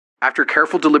After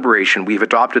careful deliberation, we've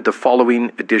adopted the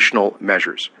following additional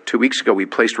measures. 2 weeks ago, we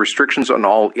placed restrictions on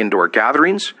all indoor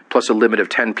gatherings, plus a limit of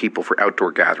 10 people for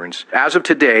outdoor gatherings. As of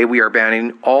today, we are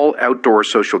banning all outdoor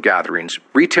social gatherings.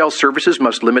 Retail services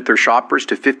must limit their shoppers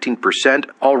to 15%.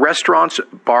 All restaurants,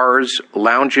 bars,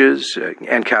 lounges,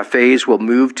 and cafes will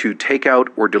move to takeout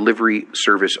or delivery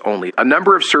service only. A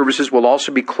number of services will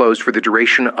also be closed for the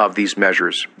duration of these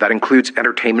measures. That includes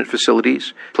entertainment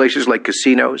facilities, places like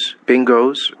casinos,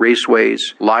 bingos,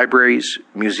 raceways, libraries,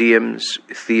 museums,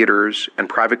 theaters, and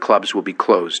private clubs will be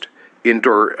closed.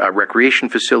 Indoor recreation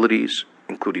facilities,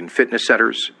 including fitness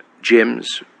centers,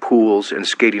 gyms, pools, and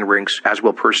skating rinks, as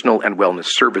will personal and wellness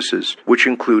services, which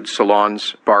include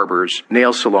salons, barbers,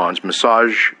 nail salons,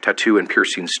 massage, tattoo, and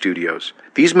piercing studios.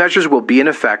 These measures will be in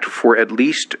effect for at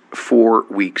least 4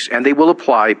 weeks, and they will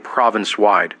apply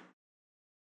province-wide.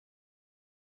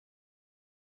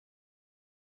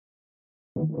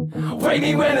 Wake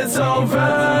me when it's over,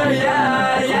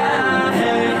 yeah, yeah,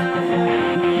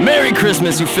 hey. Merry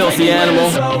Christmas, you filthy animal.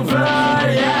 Over,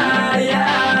 yeah,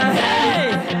 yeah,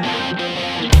 hey.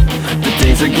 The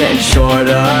days are getting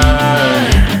shorter,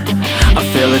 I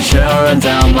feel a chill run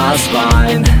down my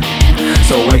spine.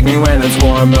 So wake me when it's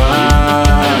warmer,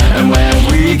 and when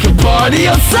we can party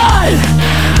outside.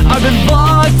 I've been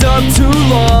locked up too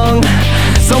long,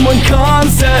 someone come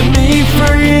set me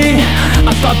free.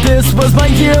 I thought this was my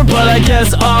year, but I guess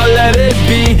I'll let it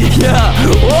be. Yeah,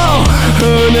 whoa,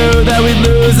 who knew that we'd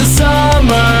lose the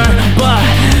summer? But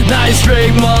 9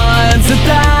 straight months at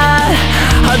that.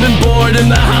 I've been bored in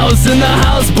the house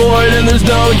bored, and there's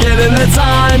no getting the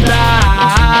time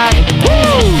back.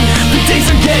 Woo! The days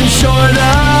are getting shorter,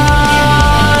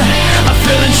 I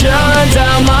feel a chill run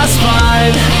down my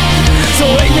spine. So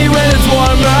wake me when it's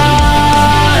warmer,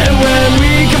 and when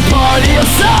we can party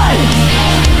outside.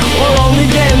 We're only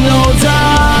getting older,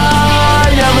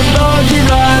 yeah, we're lucky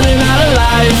running out of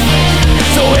life.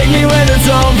 So wake me when it's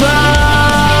over,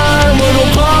 and we'll go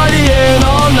partying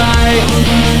all night.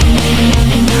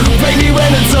 Wake me when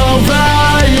it's over,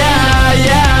 yeah,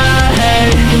 yeah,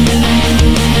 hey.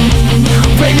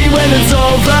 Wake me when it's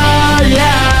over,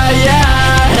 yeah,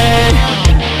 yeah, hey.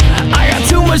 I got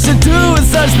too much to do in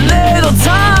such little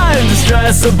time to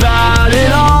stress about it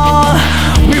all.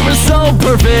 We were so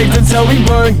perfect until we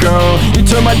weren't, girl. You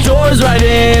turned my doors right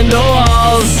into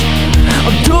walls.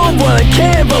 I'm doing what I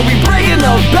can, but we breaking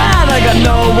up bad. I got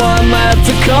no one left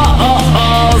to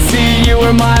call. See, you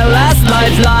were my last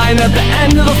lifeline at the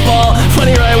end of the fall.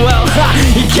 Funny, right? Well,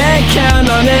 you can't count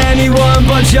on anyone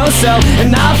but yourself,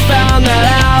 and I found that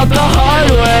out the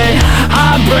hard way.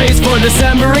 I braced for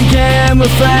December again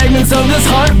with fragments of this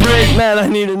heartbreak. Man, I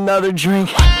need another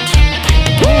drink.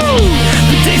 Woo!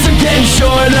 The days are getting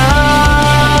shorter,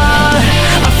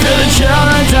 I feel the chill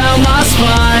run down my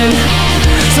spine.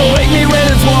 So wake me when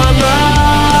it's warmer,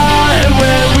 and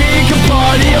when we can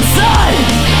party outside.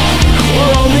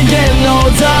 We're only getting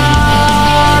older,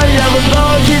 yeah, we're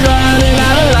low-key running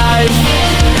out of life.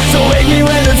 So wake me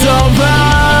when it's over,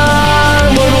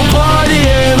 and we'll go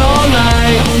partying all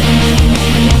night.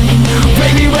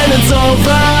 Wake me when it's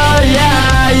over,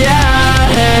 yeah, yeah,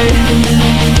 hey.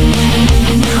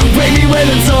 Wake me when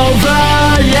it's over.